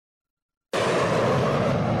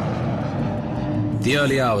The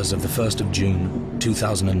early hours of the 1st of June,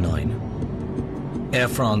 2009. Air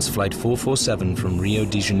France Flight 447 from Rio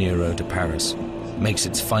de Janeiro to Paris makes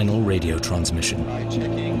its final radio transmission.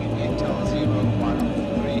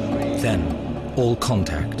 Then, all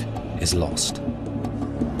contact is lost.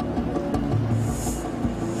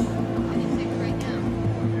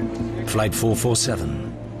 Flight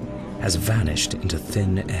 447 has vanished into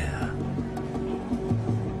thin air.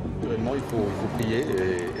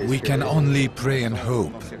 We can only pray and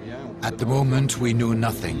hope. At the moment, we know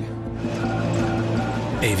nothing.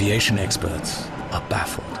 Aviation experts are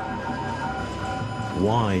baffled.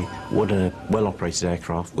 Why would a well-operated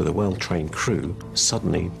aircraft with a well-trained crew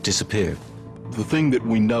suddenly disappear? The thing that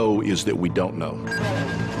we know is that we don't know.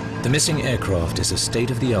 The missing aircraft is a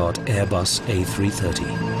state-of-the-art Airbus A330.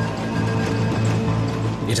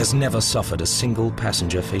 It has never suffered a single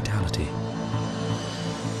passenger fatality.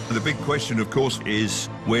 The big question, of course, is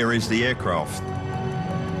where is the aircraft?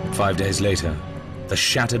 5 days later, the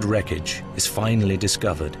shattered wreckage is finally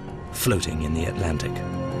discovered, floating in the Atlantic.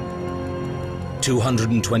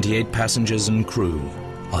 228 passengers and crew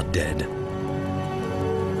are dead.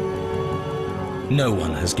 No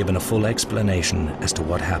one has given a full explanation as to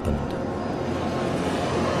what happened.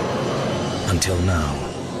 Until now.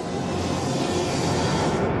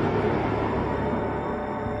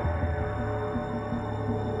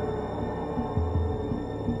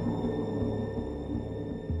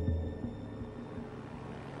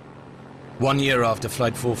 One year after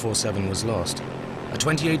Flight 447 was lost, a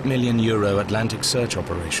 €28 million Atlantic search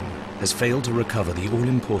operation has failed to recover the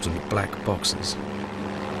all-important black boxes.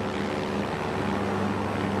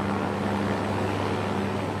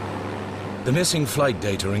 The missing flight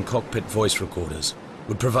data in cockpit voice recorders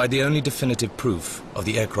would provide the only definitive proof of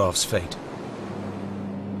the aircraft's fate.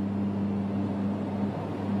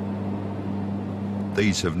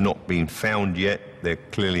 These have not been found yet. They're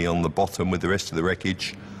clearly on the bottom with the rest of the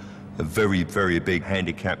wreckage. A very, very big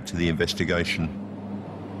handicap to the investigation.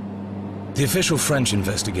 The official French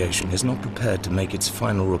investigation is not prepared to make its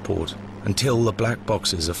final report until the black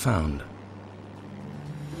boxes are found.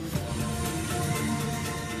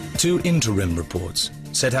 2 interim reports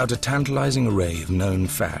set out a tantalizing array of known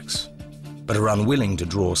facts, but are unwilling to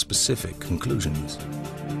draw specific conclusions.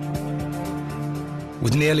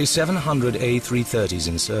 With nearly 700 A330s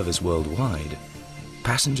in service worldwide,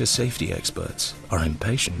 passenger safety experts are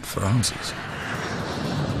impatient for answers.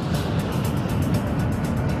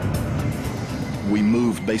 We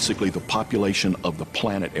move basically the population of the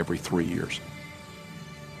planet every 3 years.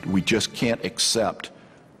 We just can't accept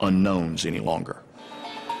unknowns any longer.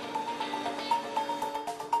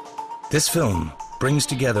 This film brings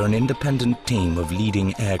together an independent team of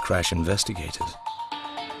leading air crash investigators.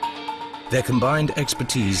 Their combined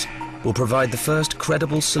expertise will provide the first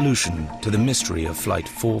credible solution to the mystery of Flight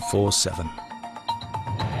 447.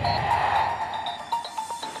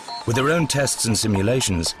 With their own tests and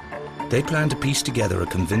simulations, they plan to piece together a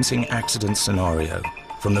convincing accident scenario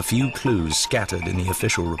from the few clues scattered in the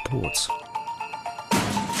official reports.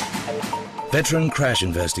 Veteran crash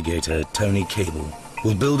investigator Tony Cable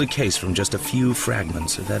will build a case from just a few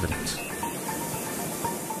fragments of evidence.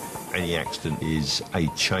 Any accident is a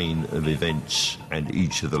chain of events, and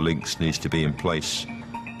each of the links needs to be in place.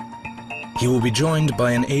 He will be joined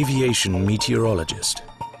by an aviation meteorologist.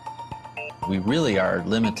 We really are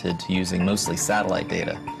limited to using mostly satellite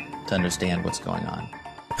data to understand what's going on.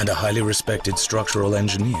 And a highly respected structural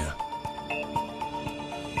engineer.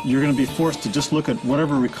 You're going to be forced to just look at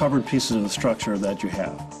whatever recovered pieces of the structure that you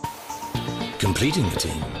have. Completing the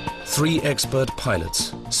team, 3 expert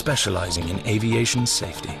pilots specializing in aviation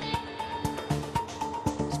safety.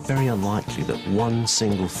 It's very unlikely that one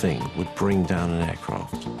single thing would bring down an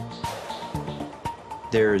aircraft.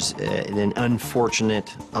 There's an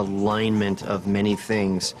unfortunate alignment of many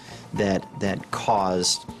things that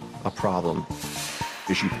caused a problem.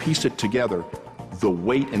 As you piece it together, the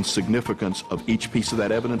weight and significance of each piece of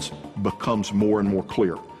that evidence becomes more and more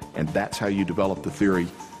clear. And that's how you develop the theory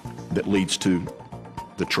that leads to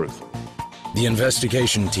the truth. The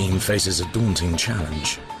investigation team faces a daunting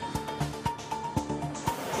challenge.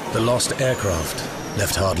 The lost aircraft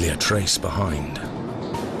left hardly a trace behind.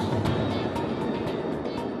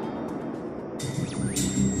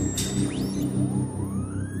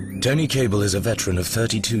 Tony Cable is a veteran of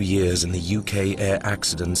 32 years in the UK Air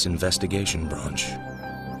Accidents Investigation Branch.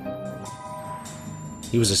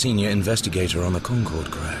 He was a senior investigator on the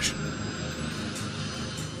Concorde crash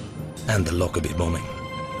and the Lockerbie bombing.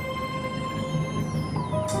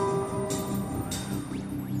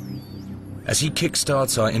 As he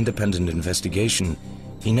kickstarts our independent investigation,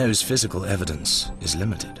 he knows physical evidence is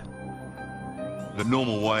limited. The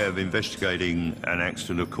normal way of investigating an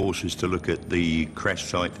accident, of course, is to look at the crash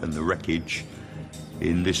site and the wreckage.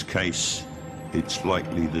 In this case, it's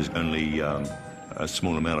likely there's only a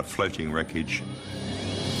small amount of floating wreckage.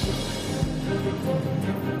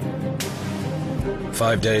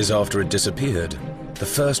 5 days after it disappeared, the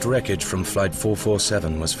first wreckage from Flight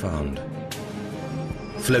 447 was found,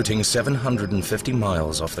 floating 750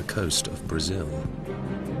 miles off the coast of Brazil.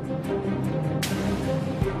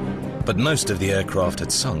 But most of the aircraft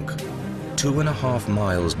had sunk 2.5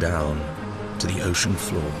 miles down to the ocean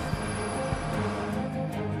floor.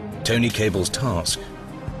 Tony Cable's task,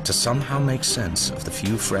 to somehow make sense of the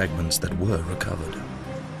few fragments that were recovered.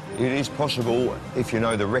 It is possible, if you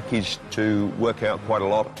know the wreckage, to work out quite a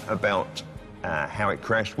lot about how it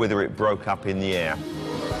crashed, whether it broke up in the air.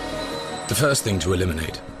 The first thing to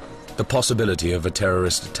eliminate, the possibility of a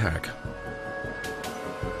terrorist attack.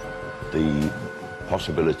 The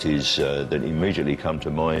possibilities that immediately come to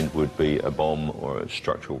mind would be a bomb or a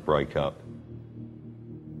structural breakup.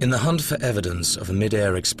 In the hunt for evidence of a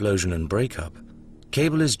mid-air explosion and breakup,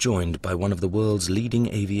 Cable is joined by one of the world's leading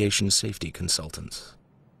aviation safety consultants.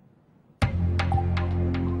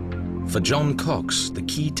 For John Cox, the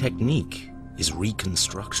key technique is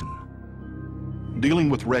reconstruction. Dealing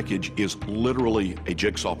with wreckage is literally a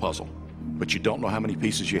jigsaw puzzle, but you don't know how many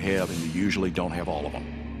pieces you have, and you usually don't have all of them.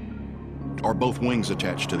 Are both wings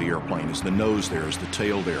attached to the airplane? Is the nose there? Is the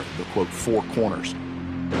tail there? The, quote, four corners.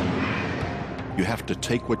 You have to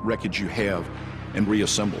take what wreckage you have and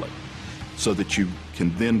reassemble it so that you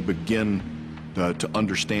can then begin to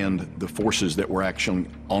understand the forces that were actually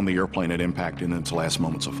on the airplane at impact in its last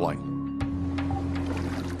moments of flight.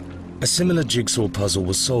 A similar jigsaw puzzle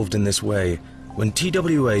was solved in this way when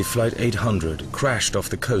TWA Flight 800 crashed off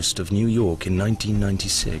the coast of New York in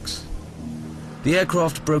 1996. The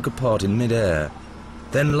aircraft broke apart in mid-air,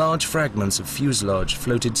 then large fragments of fuselage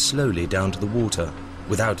floated slowly down to the water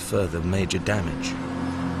without further major damage.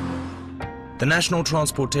 The National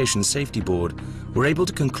Transportation Safety Board were able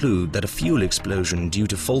to conclude that a fuel explosion due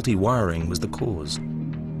to faulty wiring was the cause.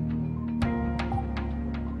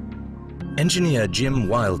 Engineer Jim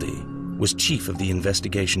Wildey was chief of the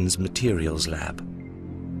investigation's materials lab.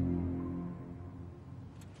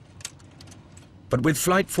 But with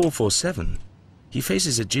Flight 447, he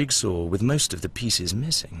faces a jigsaw with most of the pieces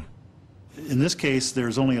missing. In this case,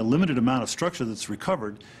 there's only a limited amount of structure that's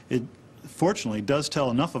recovered. It fortunately does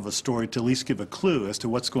tell enough of a story to at least give a clue as to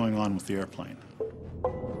what's going on with the airplane.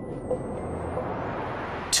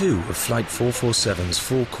 2 of Flight 447's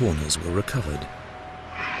 4 corners were recovered.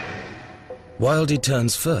 Wildey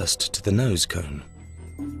turns first to the nose cone.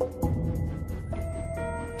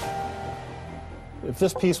 If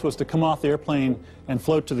this piece was to come off the airplane and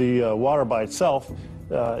float to the water by itself,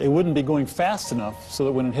 it wouldn't be going fast enough so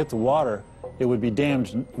that when it hit the water, it would be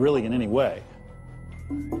damaged really in any way.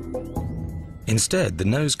 Instead, the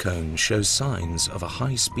nose cone shows signs of a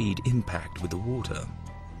high-speed impact with the water.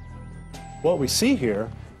 What we see here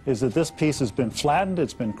is that this piece has been flattened,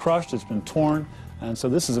 it's been crushed, it's been torn, and so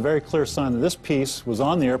this is a very clear sign that this piece was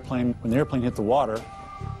on the airplane when the airplane hit the water.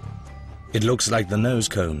 It looks like the nose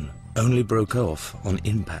cone only broke off on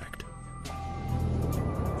impact.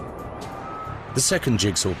 The second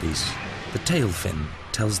jigsaw piece, the tail fin,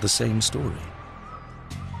 tells the same story.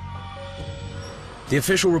 The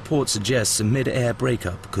official report suggests a mid-air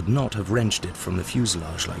breakup could not have wrenched it from the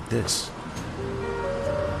fuselage like this.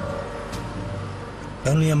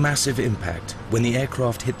 Only a massive impact when the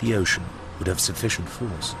aircraft hit the ocean would have sufficient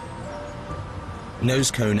force.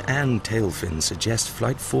 Nose cone and tail fin suggest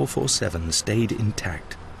Flight 447 stayed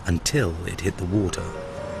intact until it hit the water.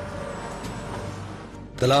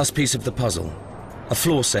 The last piece of the puzzle, a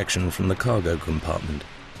floor section from the cargo compartment,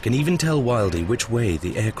 can even tell Wildey which way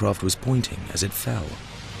the aircraft was pointing as it fell.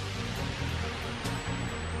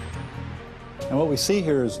 And what we see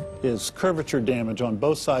here is curvature damage on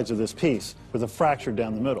both sides of this piece with a fracture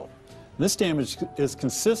down the middle. This damage is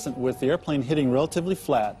consistent with the airplane hitting relatively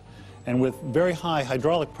flat and with very high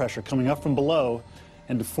hydraulic pressure coming up from below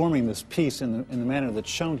and deforming this piece in the manner that's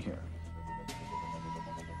shown here.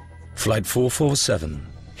 Flight 447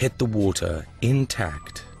 hit the water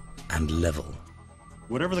intact and level.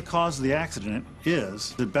 Whatever the cause of the accident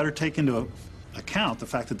is, it better take into account the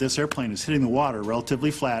fact that this airplane is hitting the water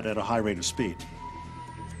relatively flat at a high rate of speed.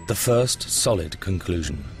 The first solid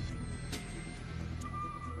conclusion.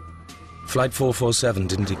 Flight 447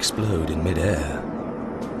 didn't explode in mid-air.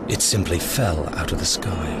 It simply fell out of the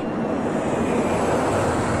sky.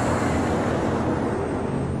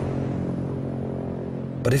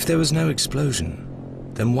 But if there was no explosion,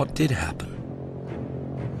 then what did happen?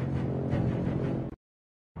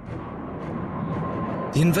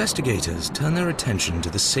 The investigators turn their attention to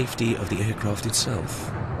the safety of the aircraft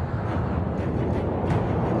itself.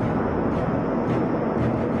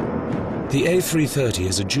 The A330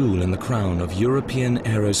 is a jewel in the crown of European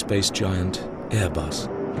aerospace giant Airbus.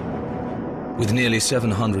 With nearly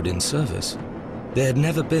 700 in service, there had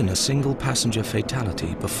never been a single passenger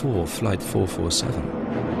fatality before Flight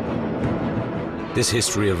 447. This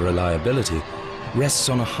history of reliability rests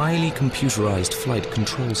on a highly computerized flight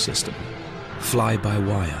control system,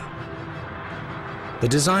 fly-by-wire. The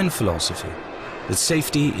design philosophy that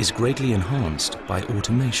safety is greatly enhanced by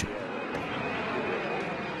automation.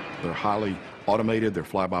 They're highly automated, they're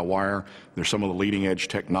fly-by-wire, they're some of the leading-edge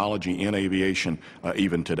technology in aviation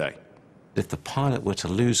even today. If the pilot were to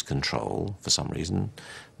lose control for some reason,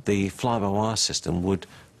 the fly-by-wire system would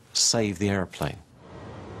save the aeroplane.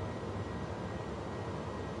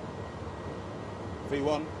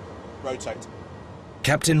 V1, rotate.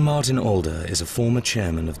 Captain Martin Alder is a former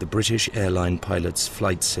chairman of the British Airline Pilots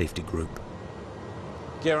Flight Safety Group.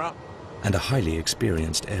 Gear up. And a highly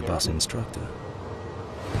experienced Airbus instructor.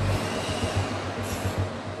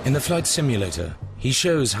 In the flight simulator, he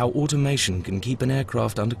shows how automation can keep an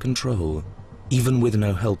aircraft under control, even with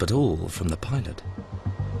no help at all from the pilot.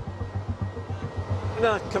 In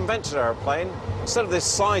a conventional aeroplane, instead of this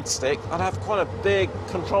side stick, I'd have quite a big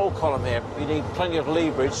control column here. You need plenty of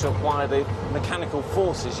leverage to apply the mechanical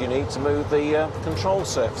forces you need to move the control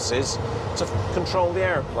surfaces to control the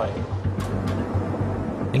aeroplane.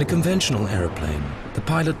 In a conventional aeroplane, the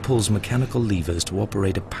pilot pulls mechanical levers to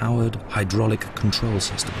operate a powered hydraulic control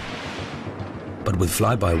system. But with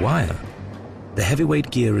fly-by-wire, the heavyweight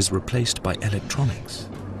gear is replaced by electronics.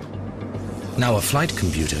 Now a flight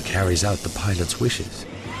computer carries out the pilot's wishes.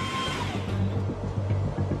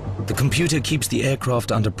 The computer keeps the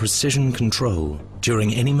aircraft under precision control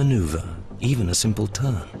during any maneuver, even a simple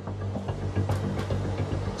turn.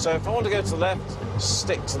 So if I want to go to the left,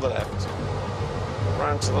 stick to the left.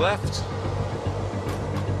 Round to the left.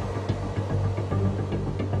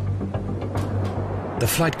 The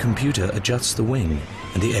flight computer adjusts the wing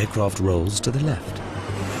and the aircraft rolls to the left.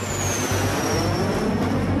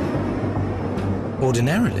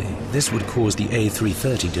 Ordinarily, this would cause the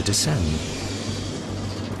A330 to descend.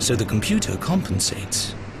 So the computer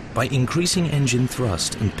compensates by increasing engine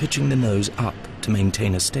thrust and pitching the nose up to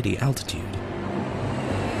maintain a steady altitude.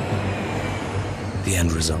 The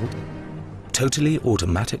end result? Totally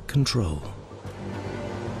automatic control.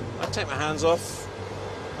 I take my hands off,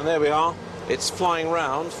 and there we are. It's flying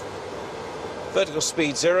round. Vertical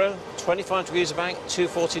speed 0, 25 degrees of bank,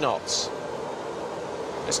 240 knots.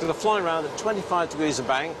 It's going to fly around at 25 degrees of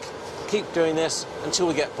bank. Keep doing this until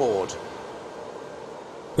we get bored.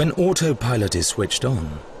 When autopilot is switched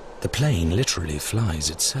on, the plane literally flies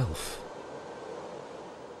itself.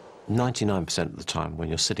 99% of the time, when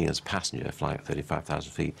you're sitting as a passenger flying at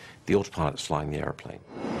 35,000 feet, the autopilot's flying the aeroplane.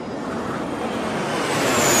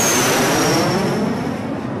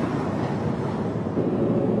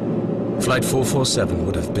 Flight 447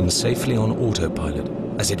 would have been safely on autopilot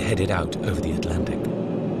as it headed out over the Atlantic.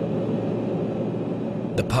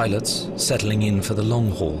 The pilots settling in for the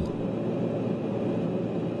long haul.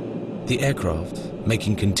 The aircraft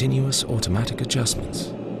making continuous automatic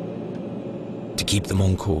adjustments to keep them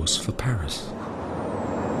on course for Paris.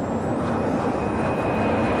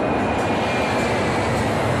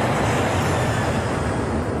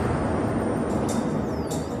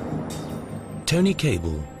 Tony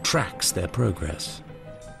Cable tracks their progress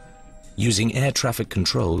using air traffic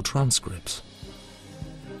control transcripts.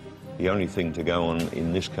 The only thing to go on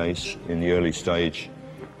in this case, in the early stage,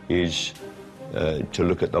 is to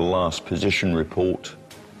look at the last position report,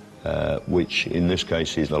 which in this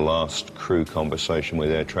case is the last crew conversation with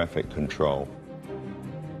air traffic control.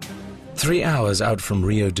 3 hours out from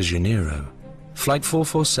Rio de Janeiro, Flight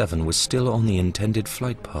 447 was still on the intended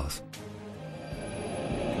flight path.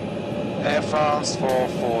 Air France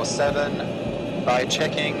 447, by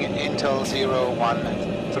checking Intel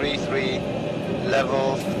 0133,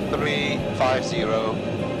 level 350,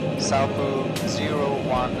 Salpu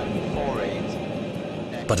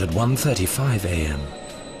 0148. But at 1:35 a.m.,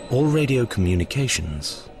 all radio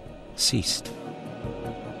communications ceased.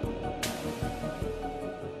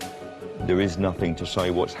 There is nothing to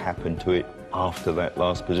say what's happened to it after that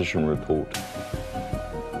last position report.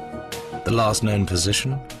 The last known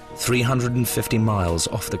position, 350 miles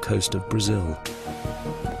off the coast of Brazil.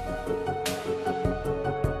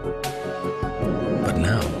 But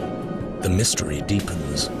now, the mystery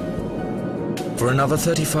deepens. For another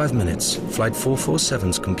 35 minutes, Flight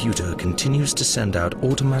 447's computer continues to send out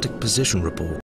automatic position reports